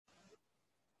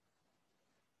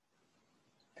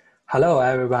Hello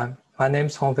everyone, my name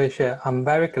is Hun-Seok. I'm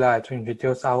very glad to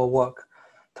introduce our work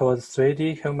towards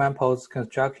 3D human pose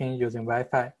construction using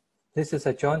Wi-Fi. This is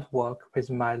a joint work with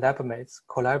my lab mates,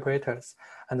 collaborators,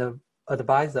 and an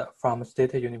advisor from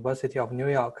State University of New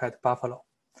York at Buffalo.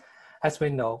 As we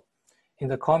know, in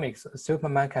the comics,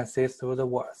 Superman can see through the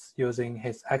walls using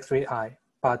his X-ray eye,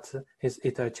 but is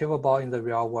it achievable in the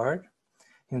real world?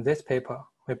 In this paper,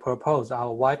 we propose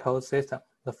our Y-pose system,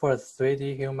 the first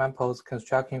 3D human pose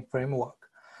construction framework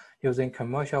using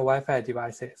commercial Wi-Fi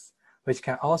devices, which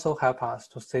can also help us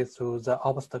to see through the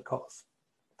obstacles.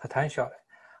 Potentially,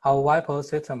 our Y-pose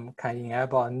system can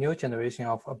enable a new generation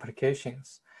of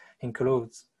applications,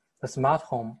 includes the smart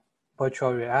home,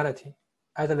 virtual reality,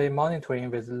 elderly monitoring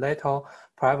with little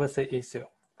privacy issue,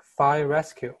 fire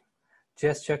rescue,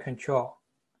 gesture control,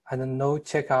 and no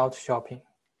checkout shopping.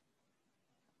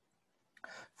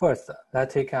 First,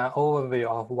 let's take an overview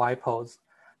of Y-pose.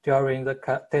 During the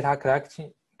data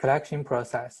collection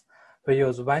process, we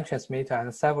use one transmitter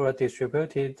and several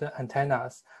distributed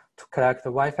antennas to collect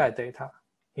Wi-Fi data.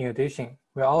 In addition,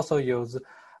 we also use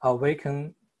a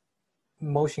Wacom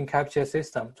motion capture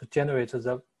system to generate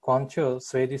the contour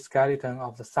 3D skeleton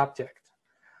of the subject.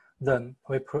 Then,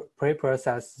 we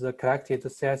pre-process the collected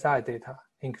CSI data,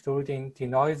 including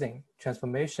denoising,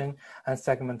 transformation, and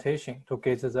segmentation to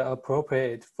get the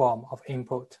appropriate form of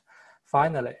input.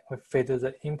 Finally, we feed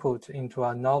the input into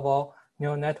a novel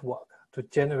neural network to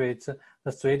generate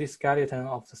the 3D skeleton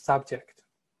of the subject.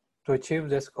 To achieve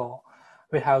this goal,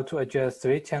 we have to address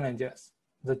three challenges.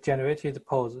 The generated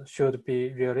pose should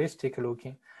be realistic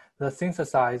looking, the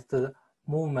synthesized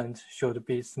movement should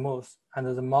be smooth,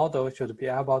 and the model should be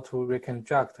able to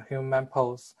reconstruct human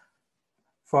pose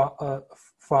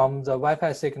from the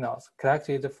Wi-Fi signals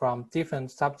collected from different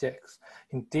subjects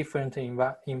in different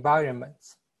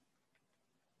environments.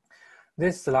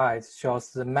 This slide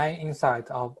shows the main insight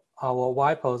of our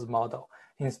Y-pose model.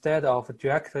 Instead of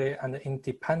directly and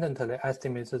independently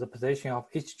estimating the position of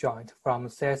each joint from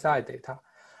CSI data,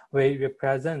 we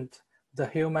represent the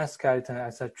human skeleton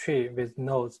as a tree with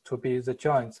nodes to be the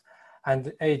joints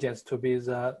and edges to be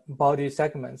the body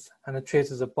segments, and treat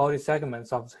the body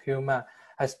segments of the human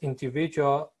as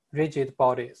individual rigid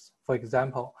bodies. For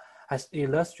example, as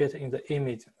illustrated in the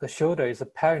image, the shoulder is the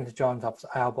parent joint of the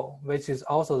elbow, which is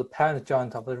also the parent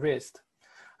joint of the wrist.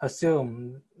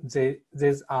 Assume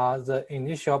these are the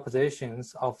initial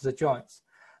positions of the joints.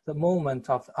 The movement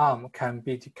of the arm can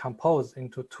be decomposed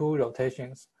into two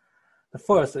rotations. The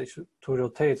first is to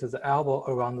rotate the elbow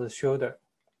around the shoulder.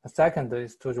 The second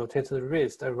is to rotate the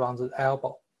wrist around the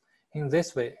elbow. In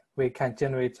this way, we can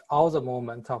generate all the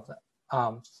movement of the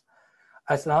arms,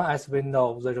 as long as we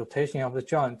know the rotation of the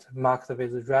joint marked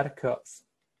with red curves.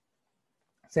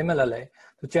 Similarly,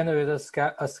 to generate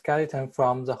a skeleton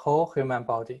from the whole human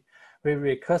body, we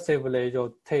recursively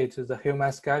rotate the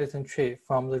human skeleton tree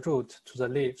from the root to the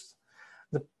leaves.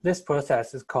 This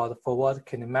process is called forward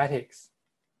kinematics.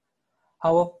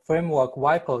 Our framework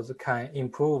Y-pose can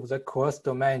improve the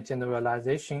cross-domain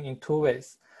generalization in two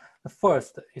ways. The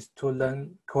first is to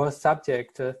learn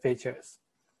cross-subject features.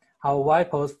 Our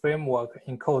Y-pose framework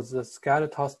encodes the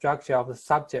skeletal structure of the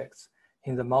subjects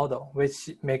in the model,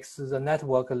 which makes the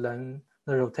network learn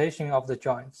the rotation of the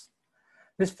joints.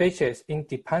 This feature is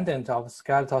independent of the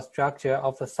skeletal structure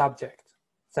of the subject.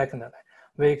 Secondly,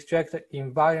 we extract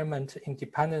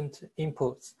environment-independent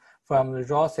inputs from the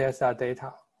raw CSI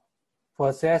data. For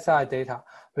CSI data,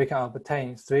 we can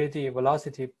obtain 3D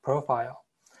velocity profile,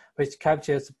 which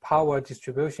captures power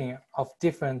distribution of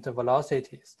different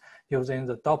velocities using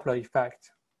the Doppler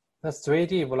effect. The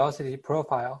 3D velocity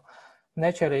profile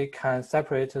naturally can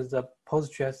separate the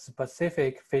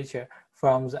posture-specific feature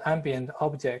from the ambient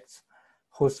objects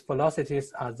whose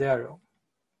velocities are zero.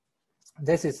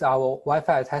 This is our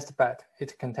Wi-Fi testbed.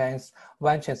 It contains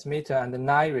one transmitter and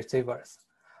 9 receivers.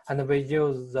 And we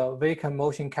use the Wacom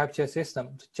motion capture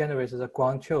system to generate the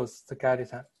ground truth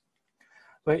skeleton.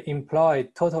 We employ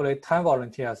totally 10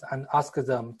 volunteers and ask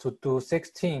them to do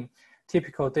 16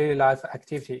 typical daily life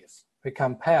activities. We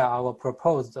compare our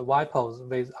proposed Y-pose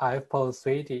with F-pose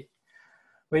 3D.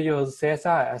 We use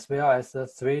CSI as well as the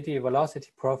 3D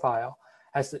velocity profile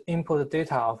as the input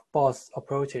data of both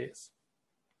approaches.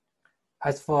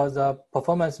 As for the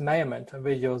performance measurement,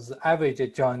 we use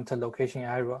average joint location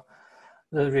error.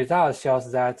 The result shows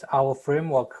that our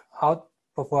framework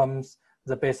outperforms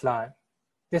the baseline.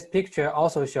 This picture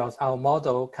also shows our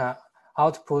model can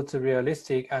output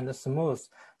realistic and smooth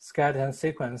skeleton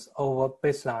sequence over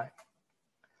baseline.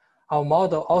 Our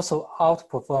model also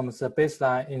outperforms the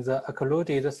baseline in the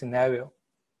occluded scenario,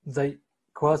 the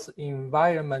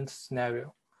cross-environment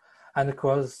scenario, and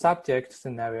cross-subject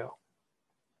scenario.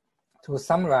 To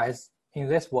summarize, in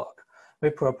this work,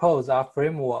 we propose a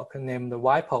framework named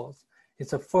WiPose.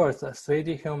 It's the first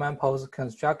 3D human pose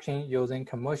construction using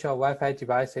commercial Wi-Fi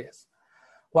devices.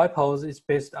 WiPose is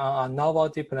based on a novel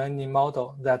deep learning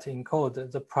model that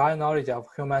encodes the prior knowledge of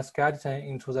human skeleton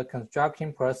into the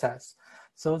construction process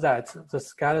so that the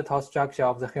skeletal structure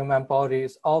of the human body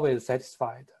is always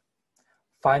satisfied.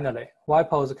 Finally,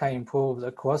 WiPose can improve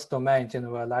the cross-domain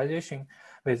generalization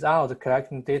without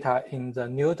collecting data in the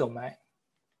new domain.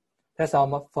 That's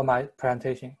all for my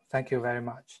presentation. Thank you very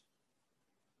much.